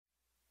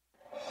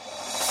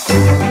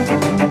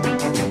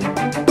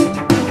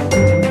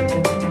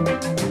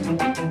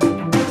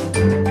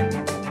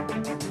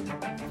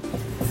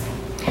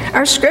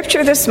Our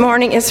scripture this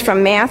morning is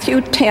from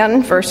Matthew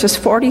 10, verses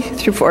 40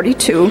 through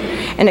 42,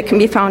 and it can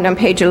be found on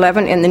page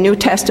 11 in the New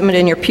Testament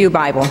in your Pew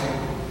Bible.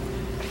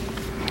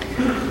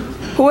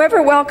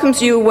 Whoever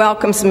welcomes you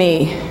welcomes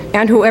me,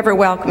 and whoever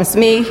welcomes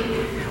me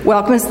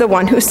welcomes the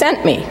one who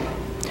sent me.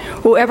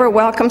 Whoever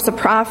welcomes a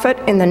prophet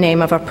in the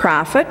name of a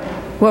prophet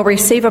will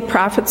receive a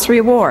prophet's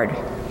reward,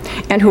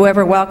 and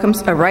whoever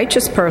welcomes a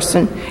righteous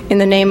person in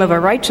the name of a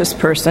righteous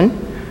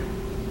person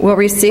will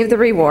receive the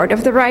reward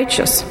of the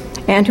righteous.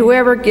 And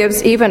whoever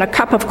gives even a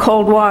cup of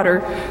cold water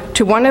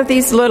to one of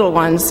these little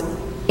ones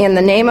in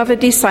the name of a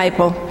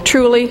disciple,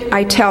 truly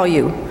I tell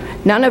you,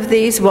 none of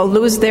these will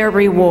lose their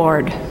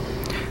reward.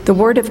 The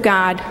word of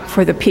God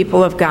for the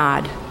people of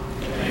God.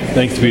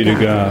 Thanks be to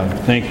God.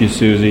 Thank you,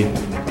 Susie.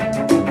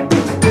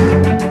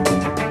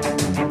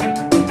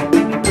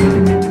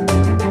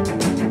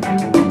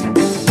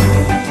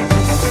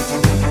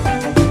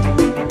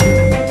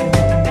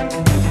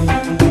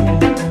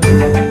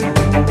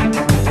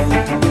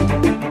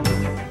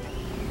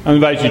 I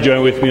invite you to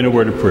join with me in a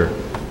word of prayer.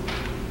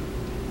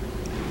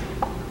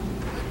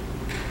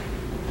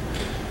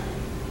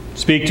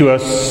 Speak to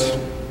us,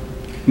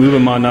 move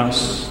among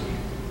us,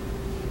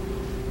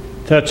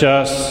 touch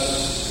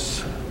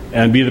us,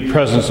 and be the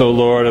presence, O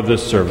Lord, of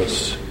this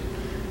service.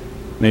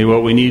 May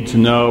what we need to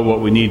know, what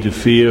we need to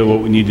feel,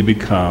 what we need to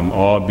become,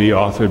 all be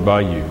authored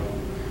by you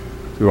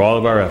through all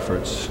of our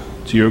efforts.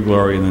 To your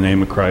glory, in the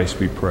name of Christ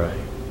we pray.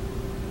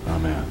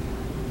 Amen.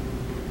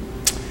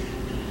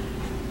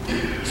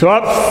 So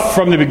up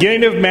from the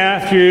beginning of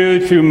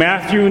Matthew through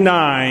Matthew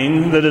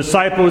 9, the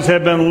disciples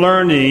have been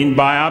learning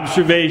by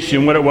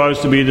observation what it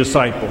was to be a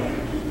disciple.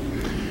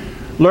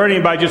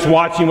 Learning by just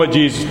watching what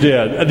Jesus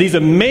did. These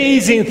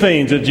amazing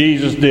things that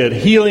Jesus did,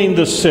 healing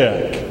the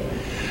sick,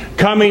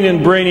 coming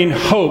and bringing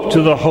hope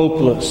to the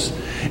hopeless,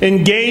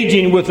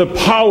 engaging with the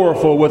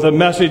powerful with a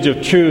message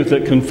of truth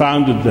that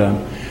confounded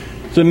them.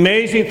 It's an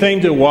amazing thing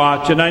to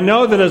watch, and I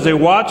know that as they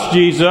watch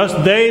Jesus,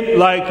 they,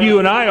 like you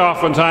and I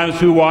oftentimes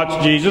who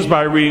watch Jesus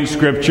by reading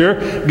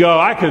Scripture, go,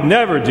 I could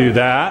never do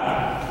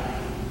that.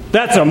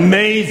 That's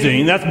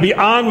amazing. That's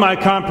beyond my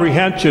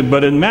comprehension.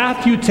 But in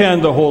Matthew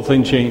 10, the whole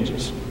thing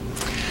changes.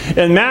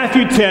 In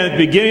Matthew 10, at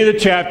the beginning of the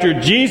chapter,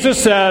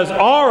 Jesus says,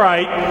 all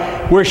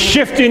right, we're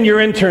shifting your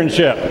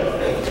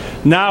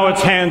internship. Now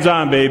it's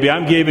hands-on, baby.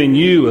 I'm giving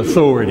you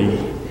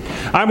authority.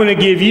 I'm going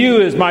to give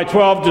you, as my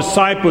 12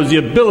 disciples, the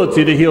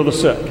ability to heal the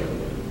sick.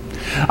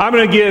 I'm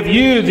going to give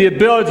you the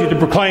ability to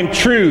proclaim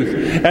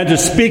truth and to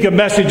speak a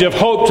message of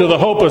hope to the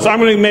hopeless. I'm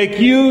going to make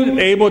you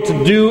able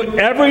to do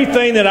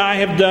everything that I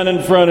have done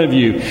in front of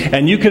you.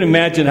 And you can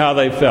imagine how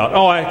they felt.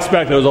 Oh, I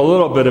expect there was a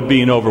little bit of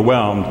being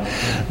overwhelmed.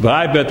 But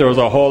I bet there was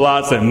a whole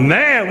lot saying,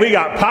 man, we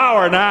got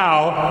power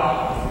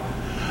now.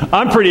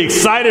 I'm pretty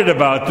excited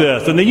about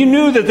this. And then you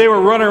knew that they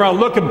were running around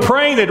looking,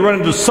 praying they'd run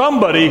into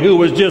somebody who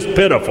was just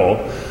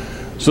pitiful,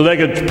 so they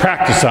could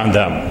practice on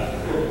them.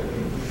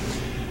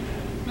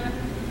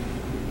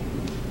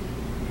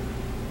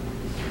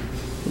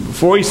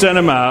 Before he sent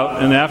them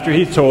out, and after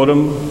he told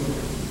them,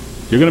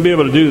 you're going to be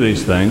able to do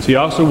these things, he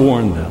also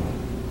warned them.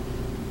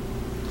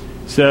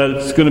 He said,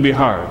 it's going to be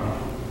hard.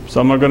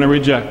 Some are going to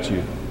reject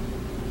you.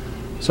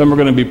 Some are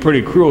going to be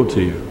pretty cruel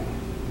to you.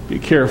 Be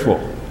careful.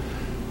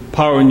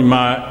 Power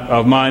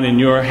of mine in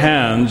your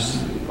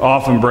hands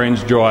often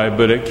brings joy,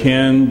 but it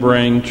can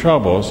bring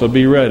trouble, so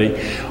be ready.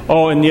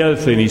 Oh, and the other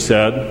thing he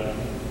said,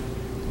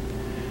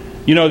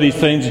 you know these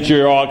things that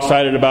you're all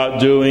excited about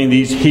doing,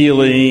 these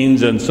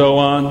healings and so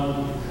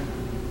on?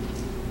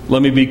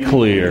 Let me be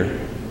clear.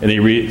 And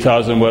he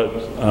tells them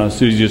what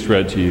Susie just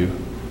read to you.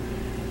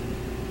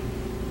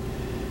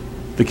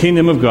 The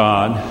kingdom of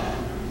God,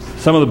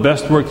 some of the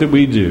best work that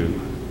we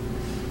do,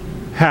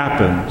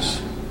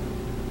 happens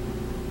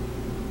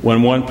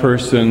when one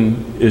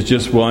person is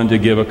just willing to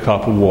give a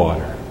cup of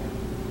water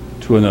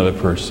to another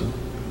person.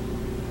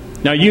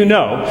 Now you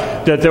know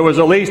that there was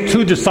at least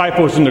 2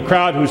 disciples in the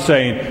crowd who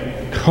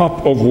saying,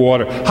 cup of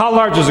water. How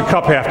large does a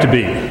cup have to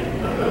be?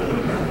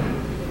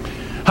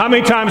 How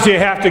many times do you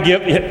have to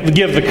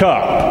give the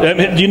cup?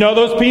 Do you know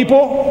those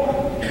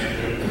people?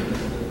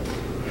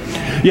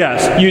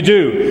 Yes, you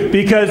do.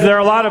 Because there are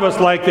a lot of us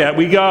like that.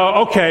 We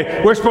go,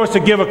 okay, we're supposed to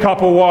give a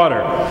cup of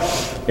water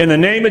in the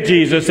name of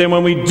Jesus, and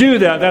when we do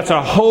that, that's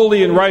a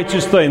holy and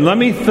righteous thing. Let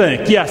me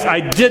think. Yes, I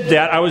did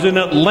that. I was in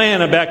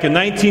Atlanta back in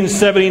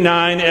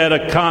 1979 at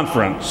a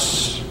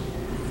conference,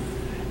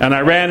 and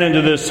I ran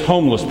into this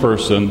homeless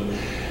person,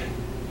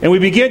 and we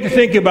began to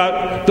think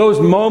about those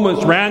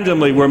moments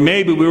randomly where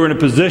maybe we were in a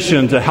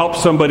position to help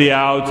somebody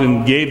out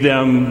and gave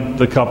them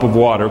the cup of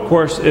water. Of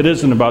course, it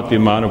isn't about the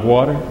amount of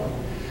water,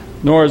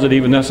 nor is it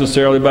even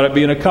necessarily about it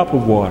being a cup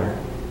of water.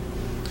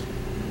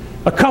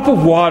 A cup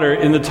of water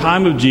in the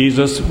time of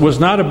Jesus was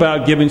not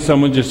about giving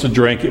someone just a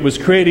drink. It was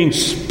creating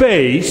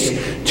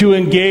space to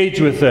engage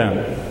with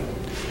them.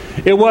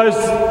 It was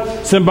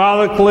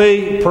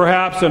symbolically,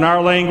 perhaps in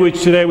our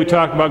language today, we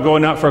talk about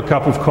going out for a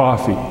cup of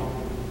coffee.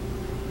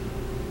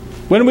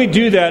 When we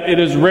do that, it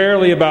is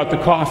rarely about the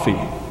coffee.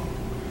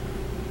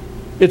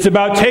 It's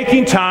about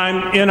taking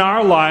time in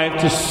our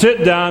life to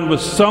sit down with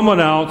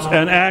someone else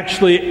and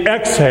actually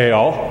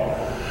exhale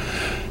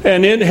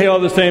and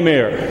inhale the same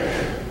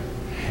air.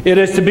 It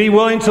is to be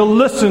willing to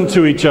listen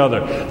to each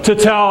other, to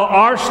tell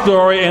our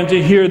story and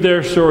to hear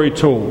their story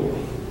told.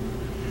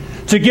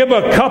 To give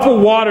a cup of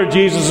water,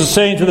 Jesus is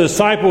saying to the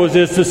disciples,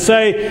 is to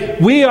say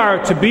we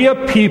are to be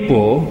a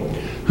people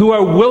who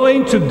are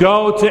willing to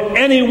go to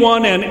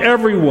anyone and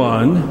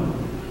everyone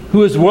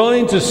who is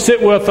willing to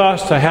sit with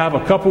us to have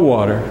a cup of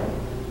water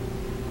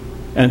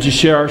and to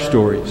share our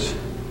stories.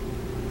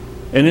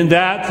 And in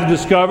that, to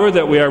discover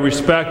that we are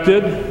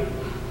respected,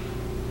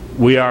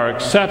 we are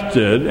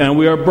accepted, and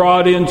we are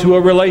brought into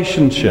a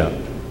relationship.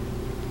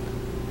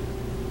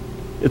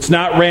 It's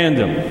not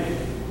random.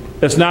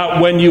 It's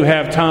not when you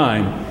have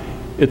time.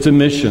 It's a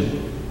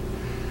mission.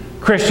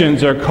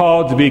 Christians are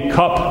called to be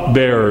cup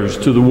bearers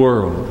to the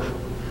world,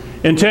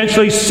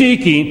 intentionally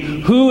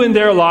seeking who in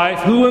their life,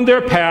 who in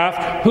their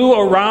path, who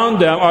around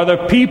them are the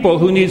people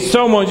who need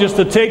someone just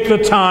to take the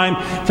time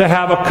to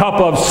have a cup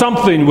of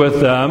something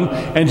with them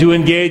and to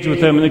engage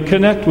with them and to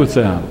connect with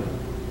them.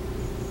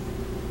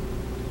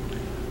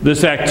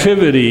 This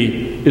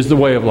activity is the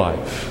way of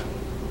life.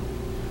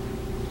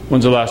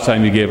 When's the last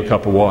time you gave a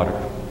cup of water?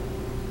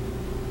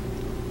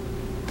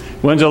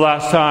 When's the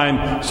last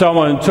time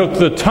someone took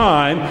the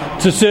time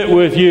to sit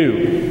with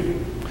you?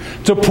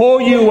 To pull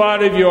you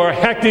out of your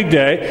hectic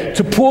day,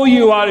 to pull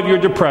you out of your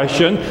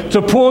depression,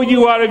 to pull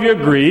you out of your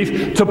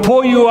grief, to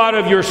pull you out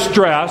of your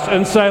stress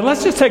and say,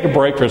 let's just take a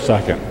break for a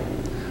second.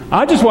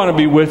 I just want to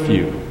be with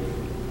you.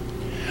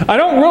 I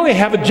don't really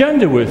have an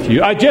agenda with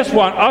you. I just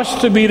want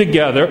us to be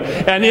together,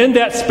 and in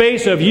that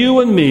space of you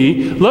and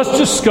me, let's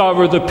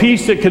discover the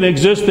peace that can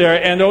exist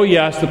there, and oh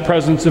yes, the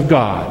presence of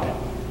God.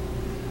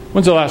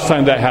 When's the last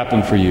time that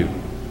happened for you?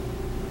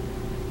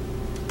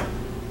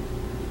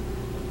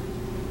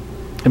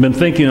 I've been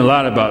thinking a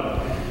lot about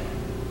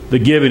the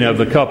giving of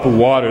the cup of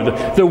water,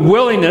 the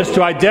willingness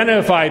to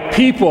identify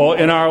people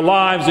in our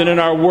lives and in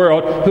our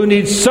world who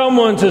need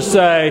someone to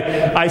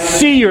say, I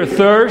see your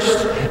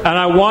thirst, and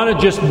I want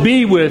to just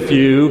be with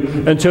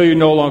you until you're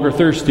no longer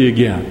thirsty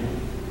again.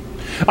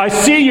 I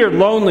see your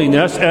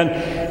loneliness,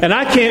 and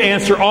I can't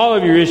answer all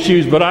of your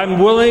issues, but I'm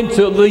willing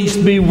to at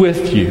least be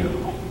with you.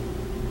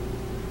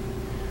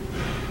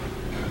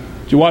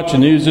 Did you watch the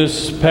news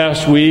this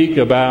past week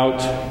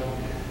about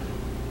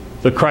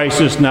the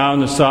crisis now in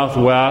the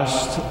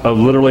Southwest of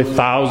literally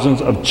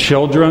thousands of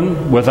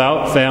children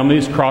without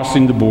families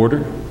crossing the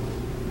border?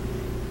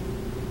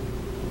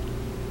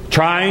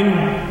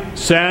 Trying,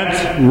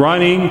 sent,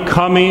 running,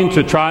 coming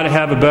to try to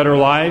have a better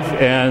life,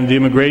 and the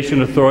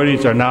immigration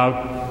authorities are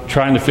now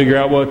trying to figure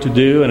out what to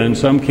do, and in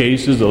some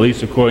cases, at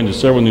least according to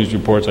several news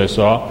reports I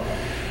saw,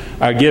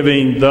 are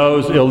giving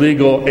those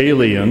illegal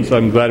aliens,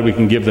 I'm glad we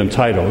can give them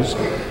titles,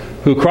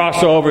 who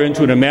cross over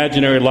into an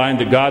imaginary line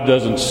that God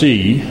doesn't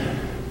see,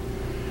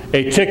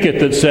 a ticket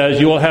that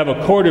says you will have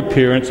a court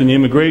appearance in the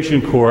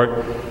immigration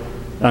court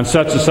on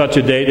such and such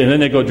a date, and then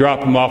they go drop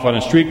them off on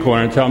a street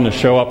corner and tell them to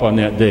show up on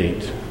that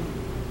date.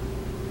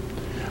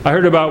 I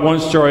heard about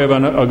one story of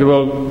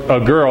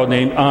a girl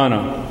named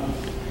Anna.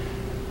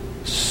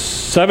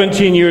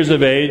 17 years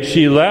of age,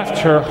 she left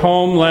her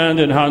homeland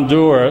in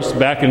Honduras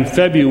back in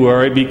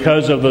February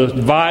because of the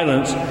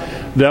violence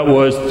that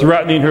was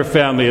threatening her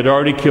family. It had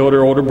already killed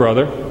her older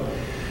brother.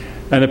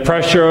 And the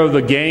pressure of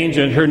the gangs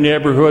in her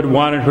neighborhood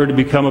wanted her to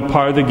become a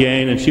part of the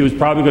gang, and she was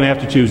probably going to have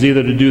to choose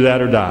either to do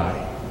that or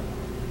die.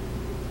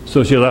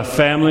 So she left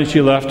family, she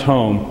left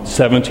home,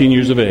 17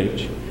 years of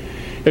age.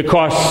 It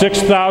cost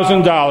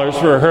 $6,000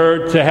 for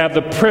her to have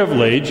the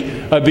privilege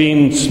of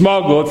being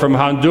smuggled from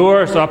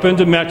Honduras up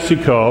into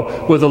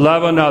Mexico with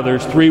 11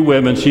 others, 3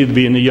 women, she'd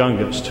be the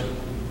youngest.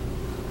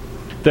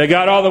 They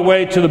got all the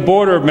way to the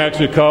border of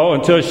Mexico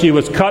until she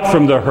was cut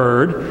from the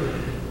herd,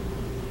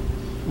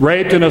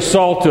 raped and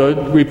assaulted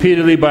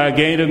repeatedly by a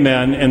gang of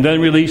men, and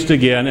then released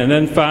again, and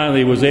then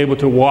finally was able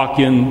to walk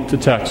into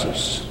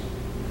Texas.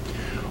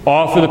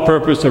 All for the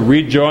purpose of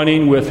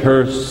rejoining with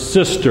her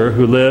sister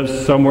who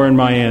lives somewhere in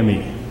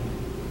Miami.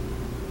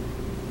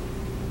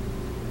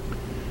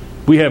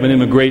 We have an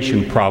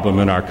immigration problem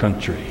in our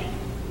country.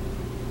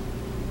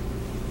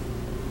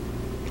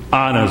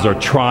 Annas are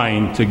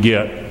trying to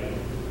get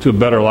to a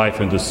better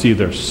life and to see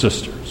their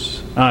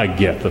sisters. I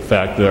get the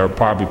fact that there are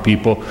probably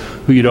people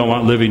who you don't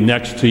want living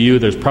next to you.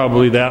 There's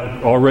probably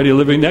that already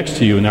living next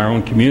to you in our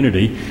own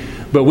community.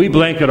 But we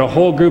blanket a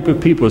whole group of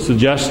people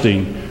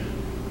suggesting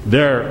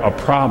they're a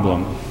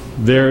problem.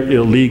 They're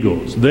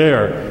illegals.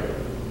 They're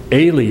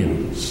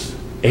aliens.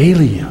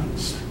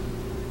 Aliens.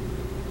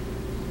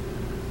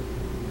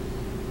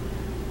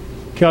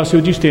 Kelsey,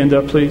 would you stand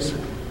up, please?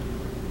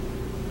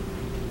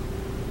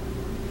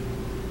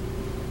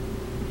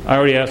 I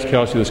already asked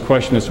Kelsey this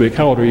question this week.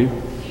 How old are you?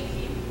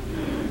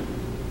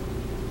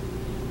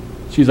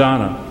 She's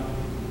Anna.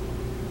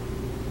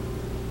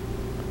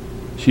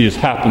 She just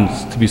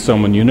happens to be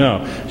someone you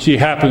know. She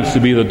happens to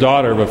be the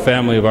daughter of a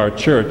family of our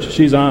church.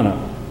 She's Anna.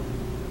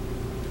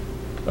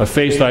 A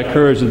face like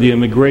hers is the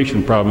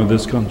immigration problem of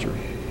this country.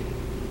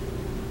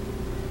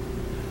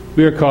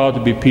 We are called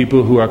to be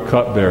people who are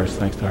cupbearers.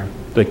 Thanks, Tara.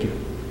 Thank you.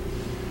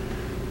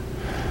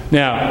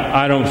 Now,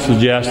 I don't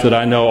suggest that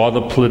I know all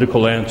the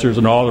political answers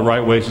and all the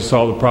right ways to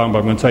solve the problem, but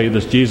I'm going to tell you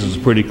this. Jesus is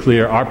pretty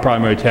clear. Our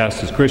primary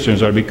task as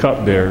Christians are to be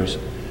cupbearers.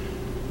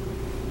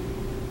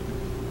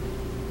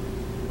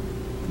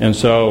 And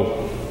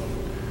so,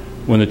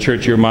 when the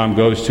church your mom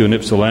goes to in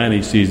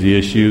Ypsilanti sees the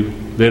issue,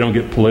 they don't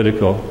get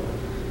political.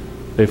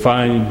 They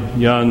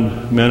find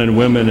young men and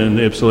women in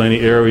the Ypsilanti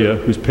area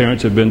whose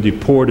parents have been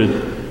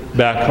deported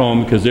back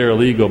home because they're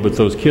illegal, but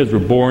those kids were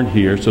born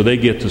here, so they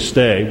get to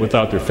stay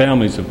without their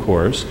families, of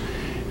course.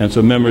 And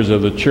so members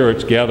of the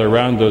church gather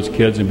around those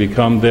kids and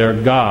become their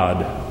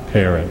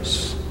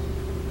godparents.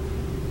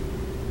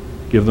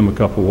 Give them a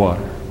cup of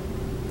water.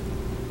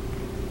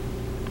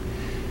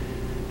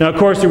 Now, of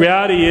course, the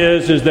reality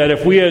is that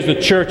if we as the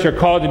church are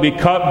called to be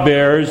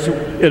cupbearers,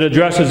 it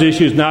addresses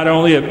issues not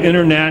only of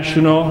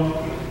international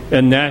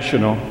and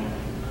national.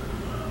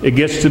 It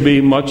gets to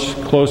be much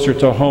closer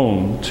to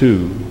home,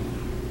 too.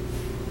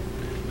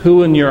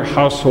 Who in your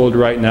household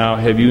right now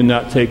have you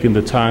not taken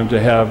the time to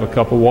have a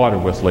cup of water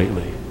with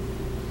lately?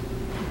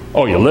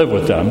 Oh, you live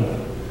with them.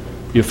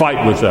 You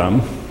fight with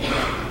them.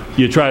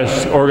 You try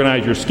to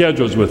organize your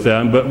schedules with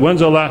them. But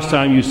when's the last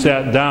time you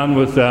sat down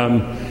with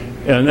them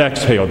and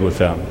exhaled with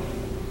them?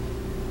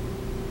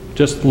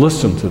 Just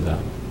listen to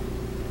them.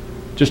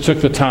 Just took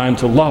the time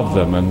to love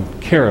them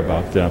and care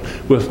about them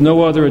with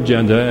no other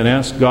agenda, and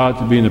ask God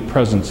to be in the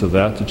presence of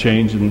that to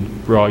change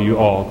and draw you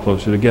all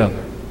closer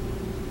together.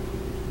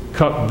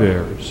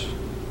 Cupbearers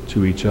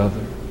to each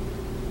other.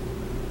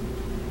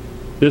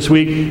 This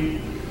week,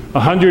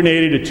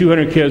 180 to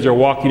 200 kids are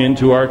walking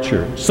into our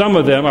church. Some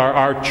of them are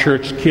our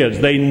church kids.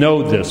 They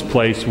know this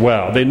place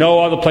well. They know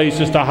all the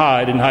places to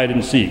hide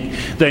and seek.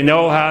 They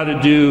know how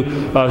to do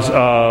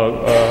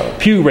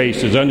pew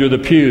races under the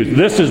pews.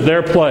 This is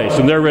their place,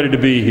 and they're ready to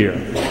be here.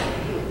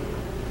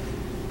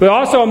 But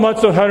also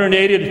amongst the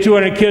 180 to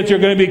 200 kids are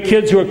going to be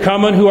kids who are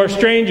coming who are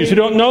strangers, who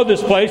don't know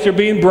this place. They're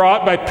being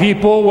brought by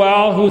people,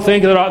 who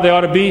think that they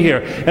ought to be here.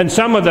 And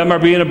some of them are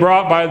being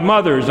brought by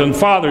mothers and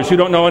fathers who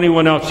don't know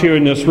anyone else here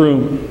in this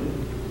room.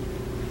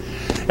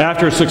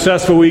 After a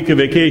successful week of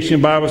Vacation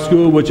Bible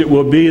School, which it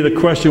will be, the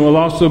question will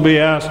also be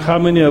asked, how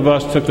many of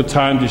us took the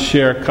time to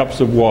share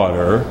cups of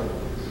water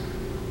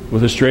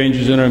with the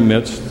strangers in our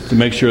midst to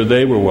make sure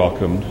they were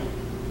welcomed?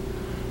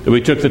 That we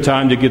took the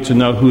time to get to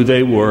know who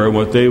they were and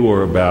what they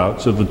were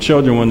about, so the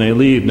children, when they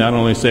leave, not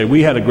only say,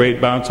 we had a great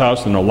bounce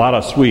house and a lot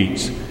of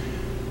sweets,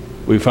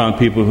 we found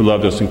people who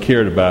loved us and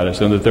cared about us,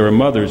 and that there were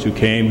mothers who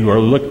came who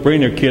are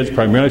bringing their kids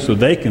primarily so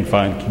they can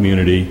find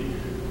community,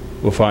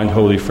 will find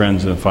holy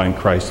friends and find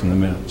Christ in the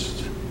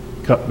midst.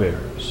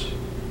 Cupbearers.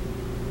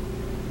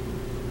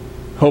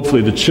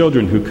 Hopefully the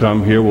children who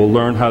come here will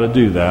learn how to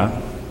do that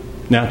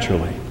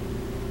naturally.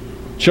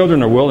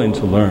 Children are willing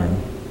to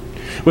learn.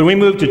 When we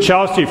moved to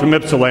Chelsea from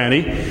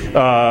Ypsilanti,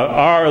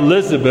 our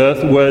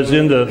Elizabeth was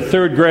in the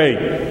 3rd grade.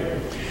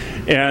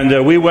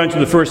 And we went to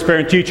the first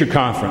parent-teacher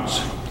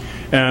conference.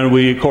 And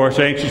we, of course,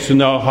 anxious to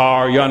know how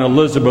our young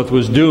Elizabeth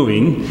was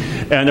doing.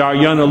 And our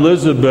young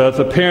Elizabeth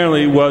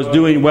apparently was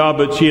doing well,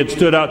 but she had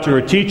stood out to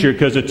her teacher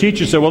because the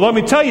teacher said, well, let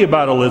me tell you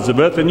about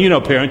Elizabeth. And you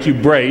know, parents, you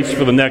brace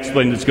for the next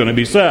thing that's going to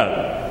be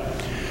said.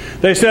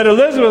 They said,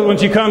 Elizabeth, when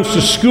she comes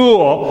to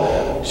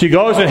school, she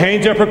goes and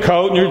hangs up her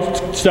coat and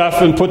her stuff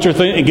and puts her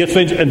thing and gets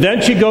things. And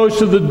then she goes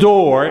to the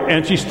door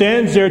and she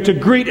stands there to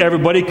greet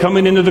everybody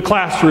coming into the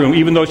classroom,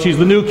 even though she's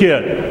the new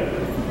kid.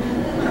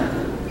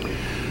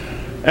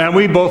 And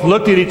we both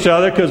looked at each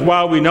other because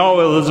while we know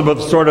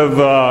Elizabeth sort of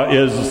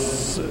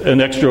is an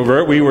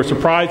extrovert, we were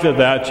surprised at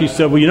that. She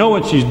said, well, you know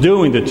what she's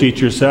doing, the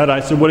teacher said.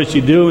 I said, what is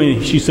she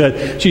doing? She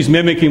said, she's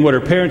mimicking what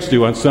her parents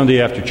do on Sunday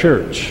after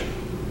church.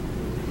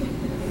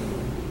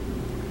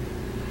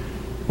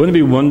 Wouldn't it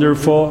be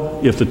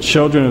wonderful if the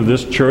children of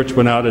this church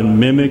went out and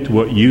mimicked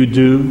what you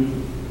do?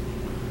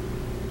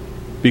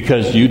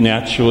 Because you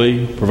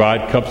naturally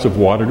provide cups of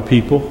water to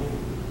people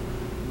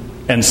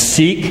and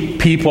seek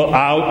people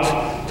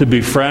out to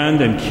befriend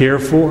and care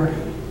for.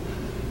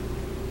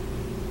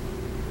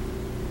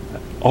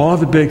 All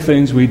the big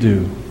things we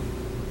do,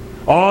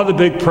 all the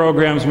big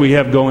programs we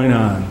have going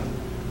on,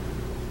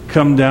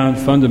 come down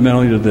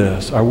fundamentally to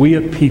this. Are we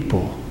a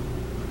people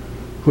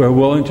who are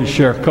willing to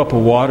share a cup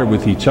of water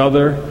with each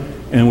other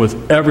and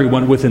with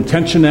everyone, with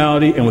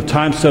intentionality and with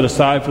time set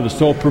aside for the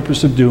sole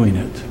purpose of doing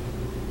it?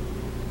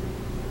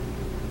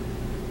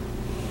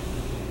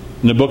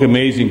 In the book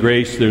Amazing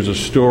Grace, there's a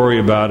story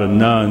about a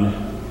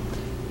nun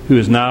who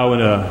is now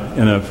in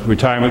a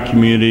retirement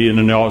community in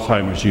an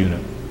Alzheimer's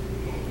unit.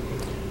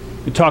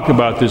 We talk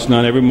about this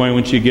nun every morning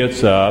when she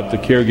gets up. The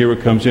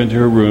caregiver comes into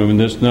her room, and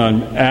this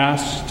nun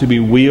asks to be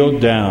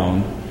wheeled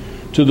down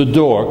to the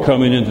door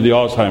coming into the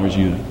Alzheimer's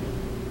unit.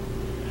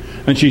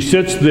 And she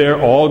sits there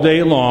all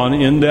day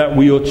long in that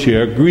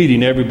wheelchair,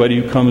 greeting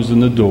everybody who comes in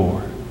the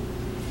door.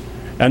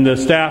 And the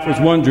staff was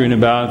wondering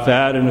about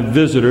that, and a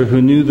visitor who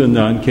knew the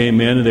nun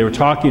came in, and they were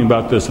talking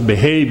about this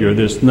behavior,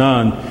 this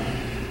nun.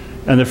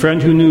 And the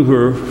friend who knew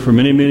her for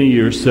many, many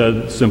years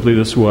said simply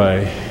this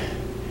way,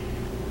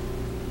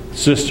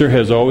 Sister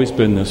has always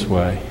been this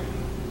way.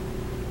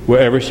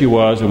 Wherever she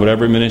was and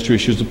whatever ministry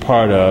she was a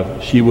part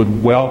of, she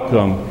would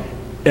welcome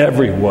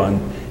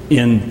everyone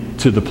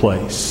into the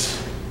place.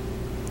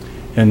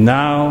 And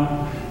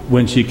now,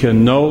 when she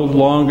can no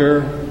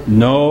longer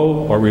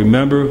know or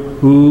remember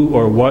who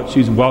or what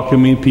she's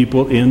welcoming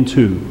people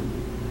into,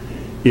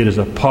 it is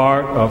a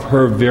part of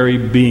her very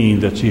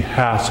being that she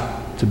has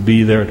to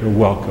be there to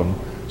welcome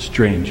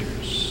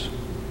strangers.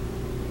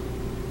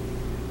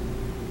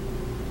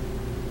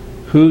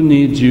 Who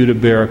needs you to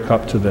bear a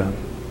cup to them?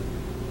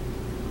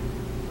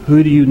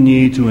 Who do you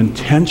need to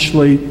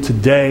intentionally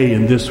today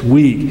and this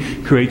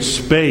week create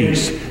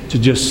space to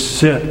just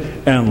sit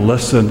and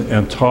listen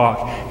and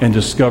talk and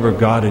discover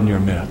God in your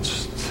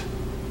midst?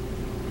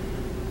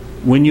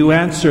 When you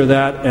answer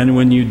that and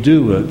when you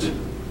do it,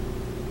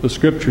 the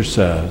Scripture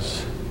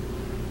says,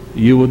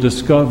 you will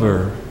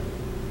discover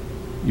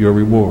your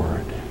reward.